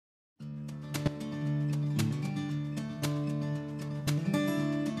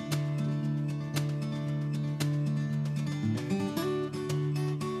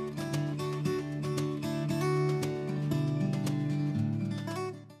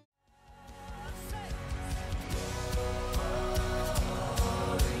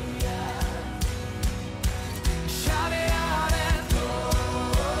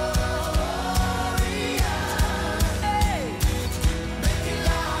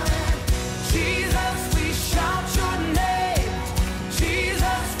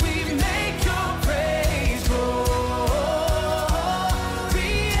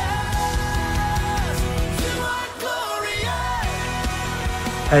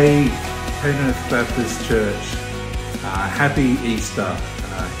Hey, Penrith Baptist Church, happy Easter.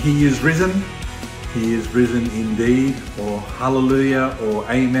 He is risen. He is risen indeed, or hallelujah, or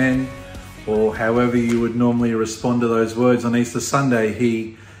amen, or however you would normally respond to those words on Easter Sunday.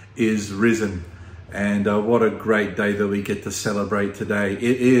 He is risen. And what a great day that we get to celebrate today.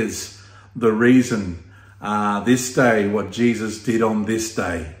 It is the reason this day, what Jesus did on this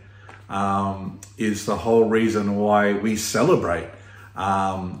day, is the whole reason why we celebrate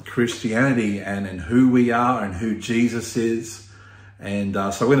Christianity and who we are and who Jesus is. And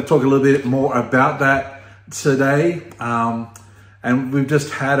so we're going to talk a little bit more about that today. And we've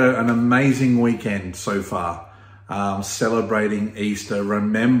just had an amazing weekend so far, celebrating Easter,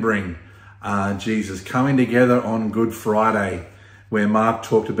 remembering Jesus, coming together on Good Friday, where Mark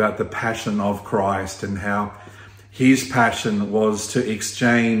talked about the passion of Christ and how his passion was to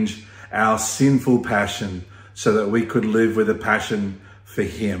exchange our sinful passion so that we could live with a passion for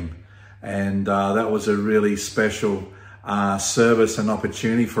him. And that was a really special service and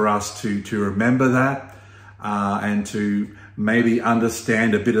opportunity for us to remember that and to maybe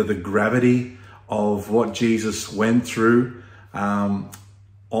understand a bit of the gravity of what Jesus went through on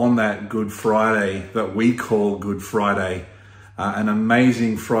that Good Friday that we call Good Friday. An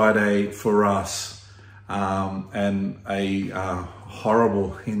amazing Friday for us, and a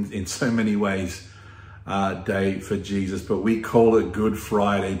horrible in so many ways day for Jesus. But we call it Good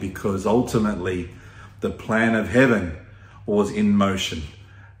Friday because ultimately the plan of heaven was in motion,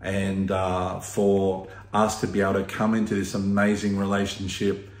 and for us to be able to come into this amazing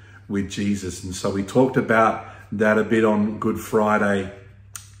relationship with Jesus. And so we talked about that a bit on Good Friday,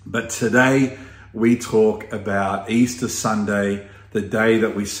 but today we talk about Easter Sunday, the day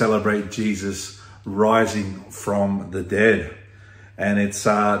that we celebrate Jesus rising from the dead. And it's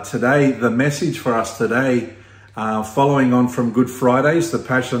today, the message for us today, following on from Good Fridays, the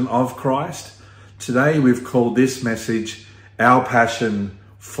Passion of Christ. Today we've called this message, Our Passion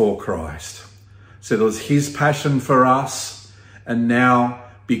for Christ. So it was his passion for us, and now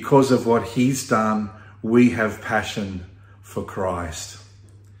because of what he's done, we have passion for Christ.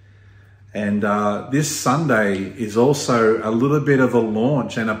 And this Sunday is also a little bit of a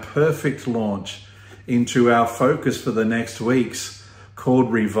launch, and a perfect launch into our focus for the next weeks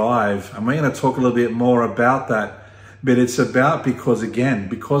called Revive. And we're going to talk a little bit more about that. But it's about because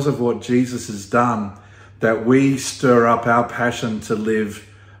of what Jesus has done, that we stir up our passion to live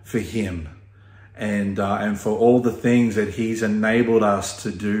for him and for all the things that he's enabled us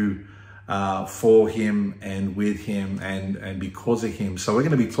to do for him and with him and because of him. So we're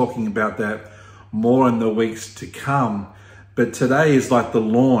going to be talking about that more in the weeks to come. But today is like the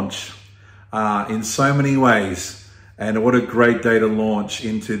launch in so many ways. And what a great day to launch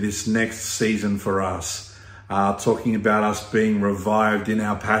into this next season for us, talking about us being revived in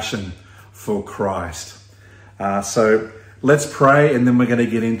our passion for Christ. So let's pray, and then we're going to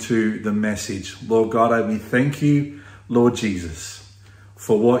get into the message. Lord God, we thank you, Lord Jesus,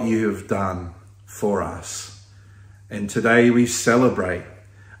 for what you have done for us. And today we celebrate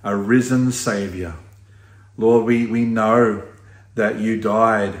a risen Savior. Lord, we know that you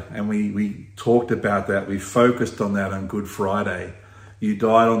died, and we talked about that. We focused on that on Good Friday. You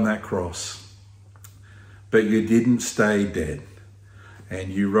died on that cross, but you didn't stay dead.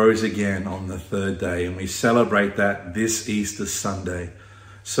 And you rose again on the third day, and we celebrate that this Easter Sunday.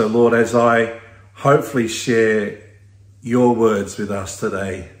 So Lord, as I hopefully share your words with us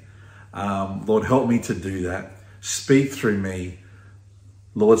today, Lord, help me to do that. Speak through me.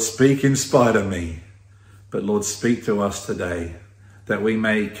 Lord, speak in spite of me. But Lord, speak to us today that we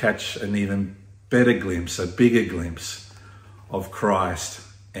may catch an even better glimpse, a bigger glimpse of Christ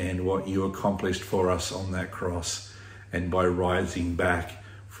and what you accomplished for us on that cross and by rising back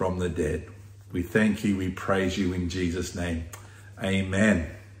from the dead. We thank you, we praise you in Jesus' name. Amen.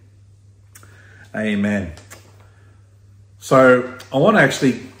 Amen. So I want to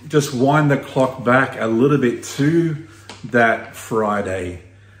actually just wind the clock back a little bit to that Friday,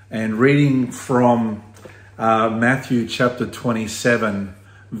 and reading from Matthew chapter 27,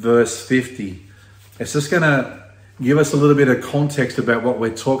 verse 50. It's just going to give us a little bit of context about what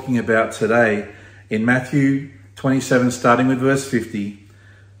we're talking about today. In Matthew 27, starting with verse 50,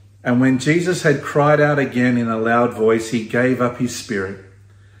 and when Jesus had cried out again in a loud voice, he gave up his spirit.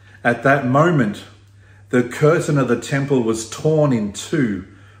 At that moment, the curtain of the temple was torn in two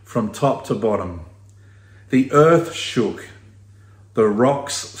from top to bottom. The earth shook, the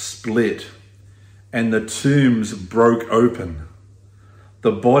rocks split, and the tombs broke open.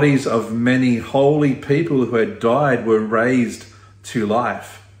 The bodies of many holy people who had died were raised to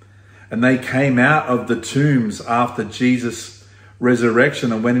life. And they came out of the tombs after Jesus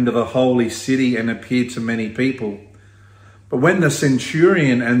resurrection and went into the holy city and appeared to many people. But when the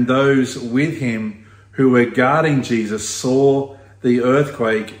centurion and those with him who were guarding Jesus saw the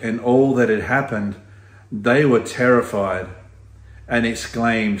earthquake and all that had happened, they were terrified and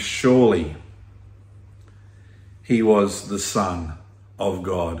exclaimed, "Surely he was the Son of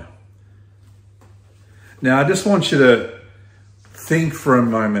God." Now, I just want you to think for a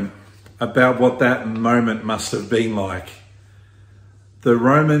moment about what that moment must have been like. The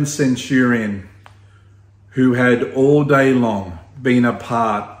Roman centurion who had all day long been a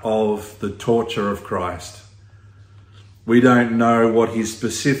part of the torture of Christ. We don't know what his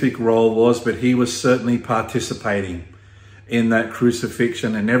specific role was, but he was certainly participating in that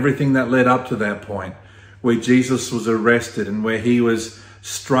crucifixion and everything that led up to that point, where Jesus was arrested and where he was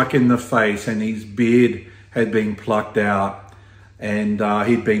struck in the face and his beard had been plucked out and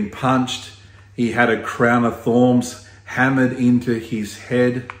he'd been punched. He had a crown of thorns hammered into his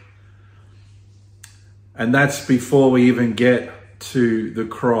head. And that's before we even get to the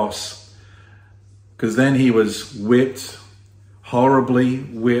cross, because then he was whipped, horribly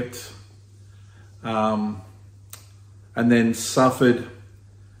whipped, and then suffered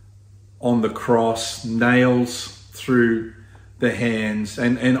on the cross, nails through the hands.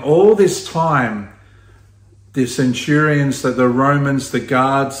 And all this time, the centurions, the Romans, the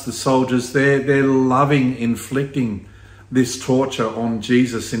guards, the soldiers, they're loving inflicting this torture on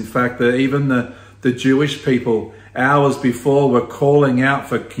Jesus. In fact, even the Jewish people hours before were calling out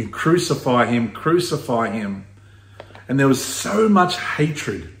for crucify him, crucify him. And there was so much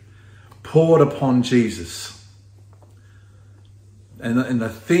hatred poured upon Jesus. And the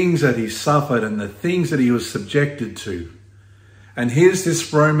things that he suffered and the things that he was subjected to. And here's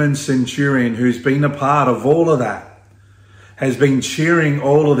this Roman centurion who's been a part of all of that, has been cheering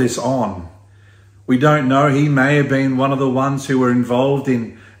all of this on. We don't know, he may have been one of the ones who were involved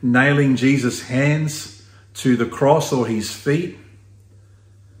in nailing Jesus' hands to the cross or his feet.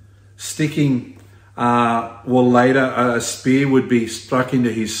 Sticking, later a spear would be struck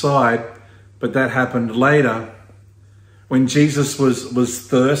into his side, but that happened later. When Jesus was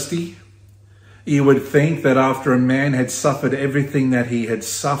thirsty, you would think that after a man had suffered everything that he had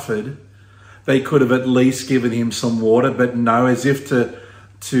suffered, they could have at least given him some water, but no, as if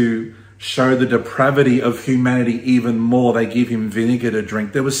to show the depravity of humanity even more, they give him vinegar to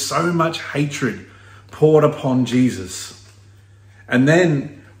drink. There was so much hatred poured upon Jesus. And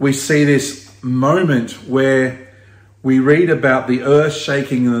then we see this moment where we read about the earth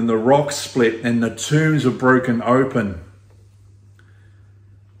shaking and the rocks split and the tombs were broken open.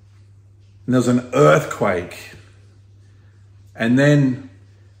 And there's an earthquake. And then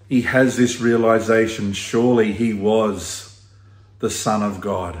he has this realization, surely he was the Son of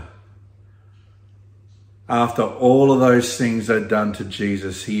God. After all of those things they'd done to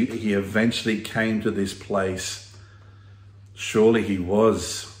Jesus, he eventually came to this place. Surely he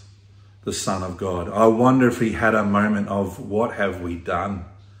was the Son of God. I wonder if he had a moment of, what have we done?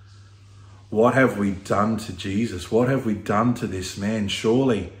 What have we done to Jesus? What have we done to this man?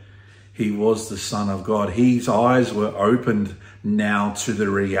 Surely he was the Son of God. His eyes were opened now to the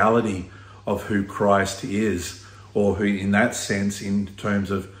reality of who Christ is, or who, in that sense, in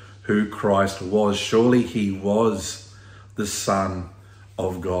terms of who Christ was. Surely he was the Son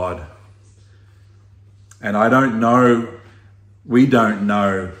of God. And I don't know, we don't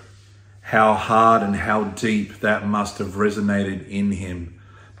know how hard and how deep that must have resonated in him.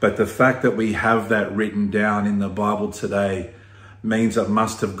 But the fact that we have that written down in the Bible today means it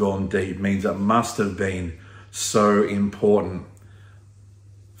must have gone deep, means it must have been so important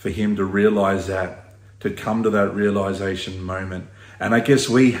for him to realize that, to come to that realization moment. And I guess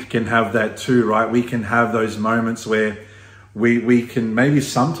we can have that too, right? We can have those moments where we can maybe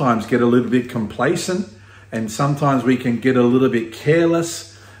sometimes get a little bit complacent, and sometimes we can get a little bit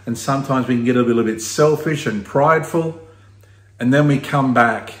careless, and sometimes we can get a little bit selfish and prideful. And then we come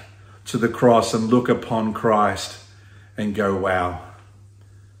back to the cross and look upon Christ and go, wow.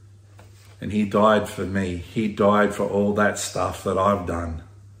 And he died for me. He died for all that stuff that I've done.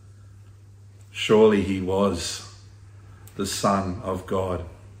 Surely he was the Son of God.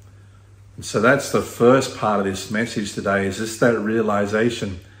 And so that's the first part of this message today, is just that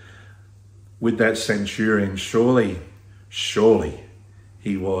realization with that centurion. Surely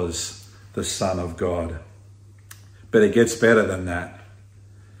he was the Son of God. But it gets better than that.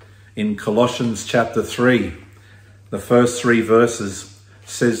 In Colossians chapter 3, the first 3 verses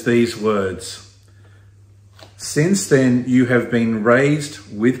says these words: "Since then you have been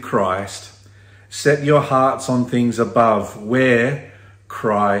raised with Christ. Set your hearts on things above, where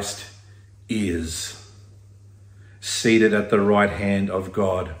Christ is, seated at the right hand of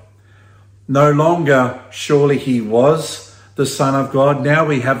God. No longer surely he was the Son of God. Now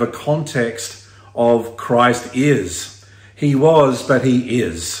we have a context of Christ is. He was, but he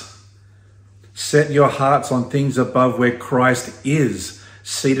is. Set your hearts on things above where Christ is,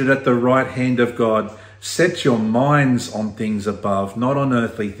 seated at the right hand of God. Set your minds on things above, not on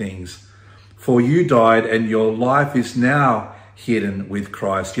earthly things. For you died, and your life is now hidden with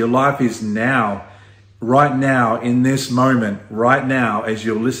Christ. Your life is now, right now, in this moment, right now, as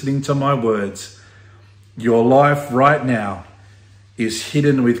you're listening to my words. Your life right now is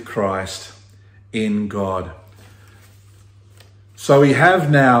hidden with Christ in God. So we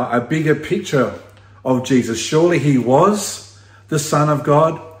have now a bigger picture of Jesus. Surely he was the Son of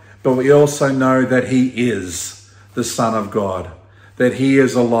God, but we also know that he is the Son of God, that he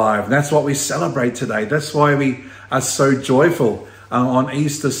is alive. And that's what we celebrate today. That's why we are so joyful on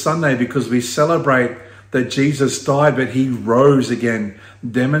Easter Sunday, because we celebrate that Jesus died, but he rose again,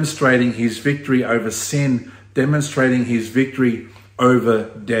 demonstrating his victory over sin, demonstrating his victory over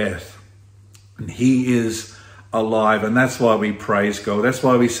death. And he is alive. And that's why we praise God. That's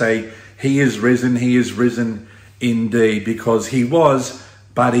why we say he is risen indeed, because he was,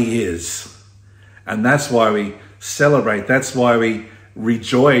 but he is. And that's why we celebrate. That's why we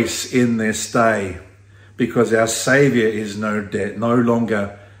rejoice in this day, because our Savior is no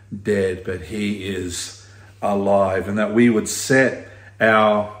longer dead, but he is alive. And that we would set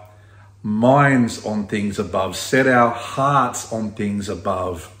our minds on things above, set our hearts on things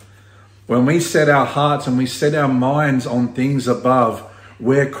above. When we set our hearts and we set our minds on things above,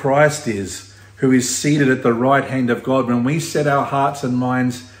 where Christ is, who is seated at the right hand of God, when we set our hearts and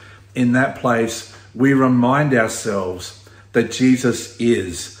minds in that place, we remind ourselves that Jesus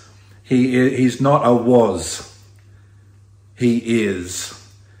is. He's not a was. He is.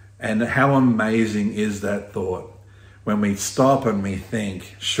 And how amazing is that thought when we stop and we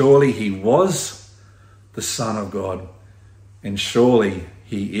think, surely he was the Son of God, and surely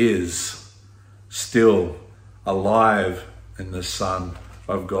he is still alive in the Son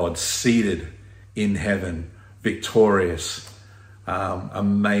of God, seated in heaven, victorious.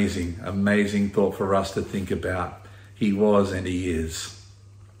 Amazing thought for us to think about. He was and he is.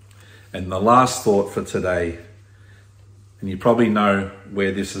 And the last thought for today, and you probably know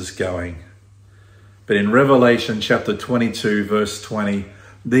where this is going, but in Revelation chapter 22, verse 20,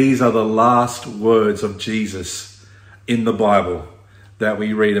 these are the last words of Jesus in the Bible that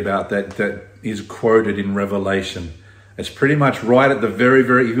we read about, that is quoted in Revelation. It's pretty much right at the very,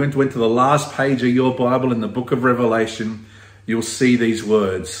 if you went to the last page of your Bible in the book of Revelation, you'll see these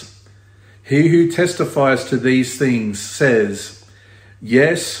words. He who testifies to these things says,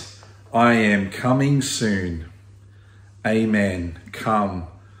 yes, I am coming soon. Amen. Come,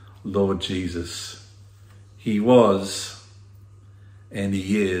 Lord Jesus. He was, and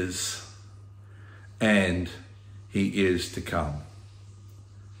he is, and he is to come.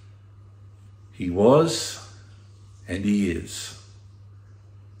 He was, and he is,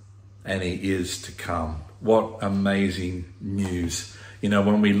 and he is to come. What amazing news. You know,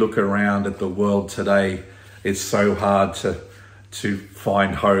 when we look around at the world today, it's so hard to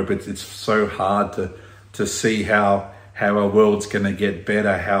find hope. It's so hard to see how our world's going to get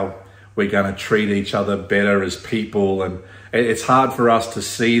better, how we're going to treat each other better as people. And it's hard for us to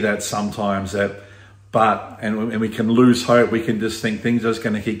see that sometimes, and we can lose hope. We can just think things are just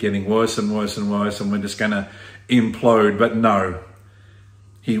going to keep getting worse and worse and worse, and we're just going to implode. But no,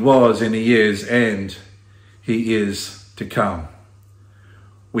 he was and he is, and he is to come.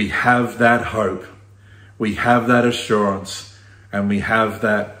 We have that hope, we have that assurance, and we have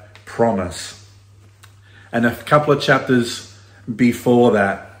that promise. And a couple of chapters before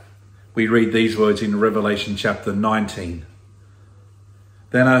that, we read these words in Revelation chapter 19.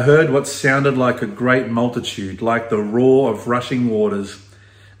 Then I heard what sounded like a great multitude, like the roar of rushing waters,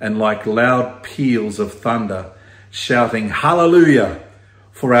 and like loud peals of thunder, shouting, Hallelujah!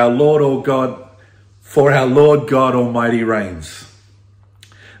 For our Lord God Almighty reigns.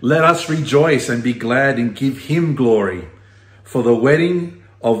 Let us rejoice and be glad and give him glory, for the wedding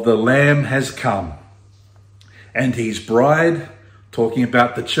of the Lamb has come. And his bride, talking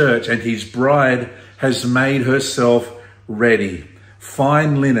about the church, and his bride has made herself ready.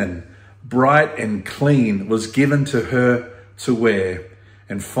 Fine linen, bright and clean, was given to her to wear.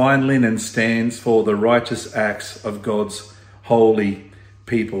 And fine linen stands for the righteous acts of God's holy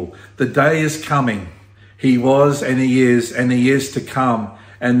people. The day is coming. He was and he is to come.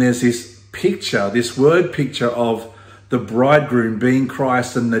 And there's this picture, this word picture of the bridegroom being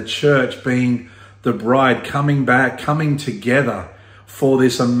Christ and the church being the bride, coming back, coming together for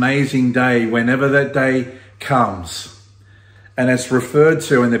this amazing day. Whenever that day comes. And it's referred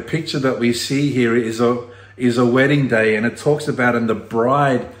to in the picture that we see here is a wedding day, and it talks about, and the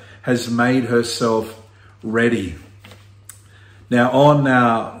bride has made herself ready.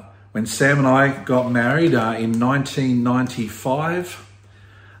 Now, when Sam and I got married in 1995,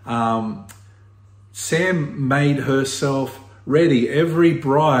 Sam made herself ready. Every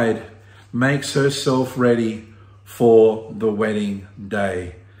bride makes herself ready for the wedding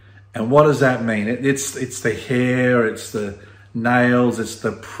day. And what does that mean? It's the hair, it's the nails, it's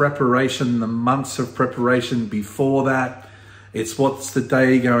the preparation, the months of preparation before that. It's what's the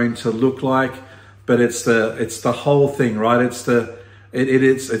day going to look like, but it's the whole thing, right? It's the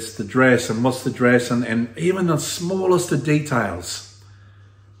dress, and what's the dress, and even the smallest of details.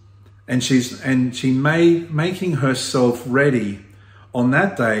 And she making herself ready on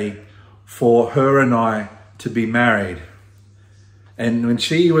that day for her and I to be married. And when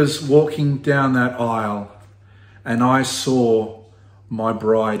she was walking down that aisle, and I saw my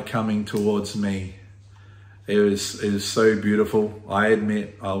bride coming towards me, it was so beautiful. I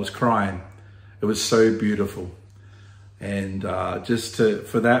admit I was crying. It was so beautiful. And just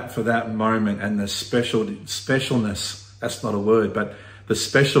for that moment, and the specialness, that's not a word, but the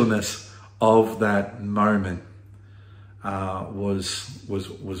specialness of that moment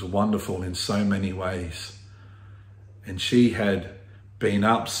was wonderful in so many ways. And she had been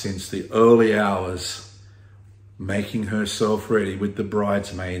up since the early hours, making herself ready with the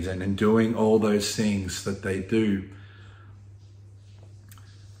bridesmaids and doing all those things that they do.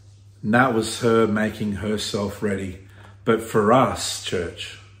 And that was her making herself ready. But for us,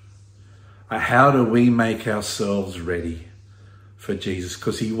 church, how do we make ourselves ready for Jesus?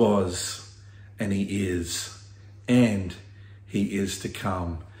 Because he was, and he is to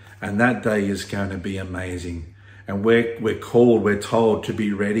come. And that day is going to be amazing. And we're told to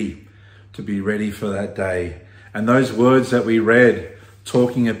be ready for that day. And those words that we read,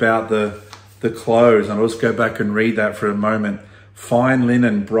 talking about the clothes, and I'll just go back and read that for a moment. Fine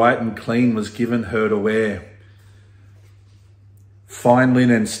linen, bright and clean, was given her to wear. Fine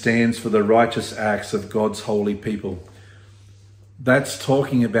linen stands for the righteous acts of God's holy people. That's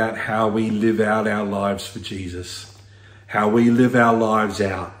talking about how we live out our lives for Jesus, how we live our lives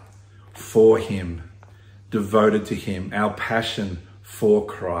out for him, devoted to him, our passion for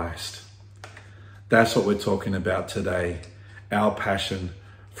Christ. That's what we're talking about today, our passion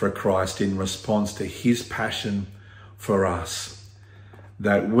for Christ in response to his passion for us,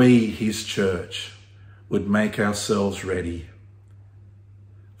 that we, his church, would make ourselves ready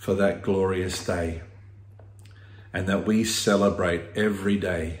for that glorious day, and that we celebrate every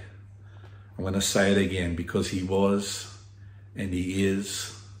day. I'm going to say it again, because he was, and he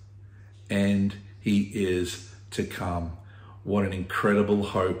is to come. What an incredible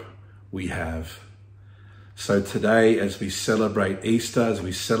hope we have. So today, as we celebrate Easter, as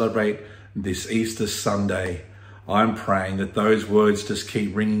we celebrate this Easter Sunday, I'm praying that those words just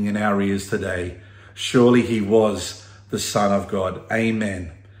keep ringing in our ears today. Surely he was the Son of God.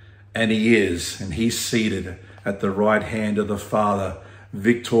 Amen. And he is, and he's seated at the right hand of the Father,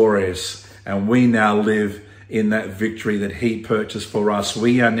 victorious. And we now live in that victory that he purchased for us.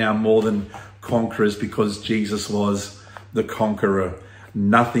 We are now more than conquerors because Jesus was the conqueror.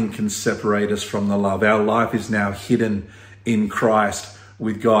 Nothing can separate us from the love. Our life is now hidden in Christ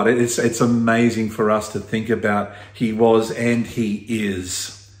with God. It's amazing for us to think about. He was and he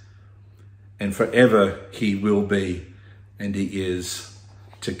is, and forever he will be, and he is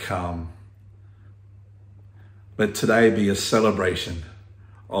to come. Let today be a celebration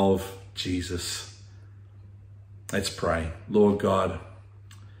of Jesus. Let's pray. Lord God,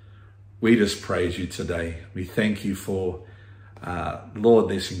 we just praise you today. We thank you for Lord,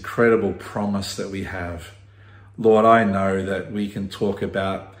 this incredible promise that we have. Lord, I know that we can talk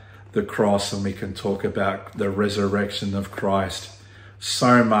about the cross, and we can talk about the resurrection of Christ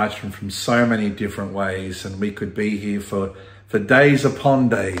so much and from so many different ways. And we could be here for days upon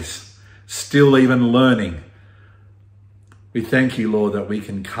days, still even learning. We thank you, Lord, that we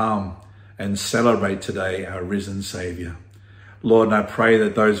can come and celebrate today our risen Savior. Lord, and I pray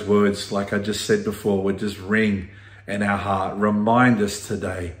that those words, like I just said before, would just ring in our heart. Remind us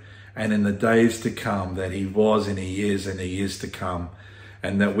today and in the days to come that he was and he is to come,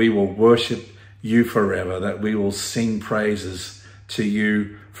 and that we will worship you forever, that we will sing praises to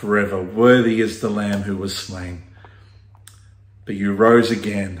you forever. Worthy is the Lamb who was slain, but you rose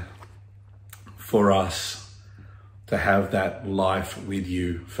again for us to have that life with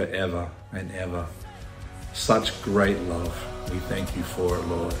you forever and ever. Such great love. We thank you for it,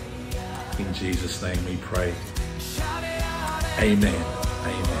 Lord. In Jesus' name we pray. Amen.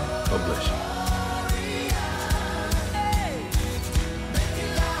 Amen. God bless you.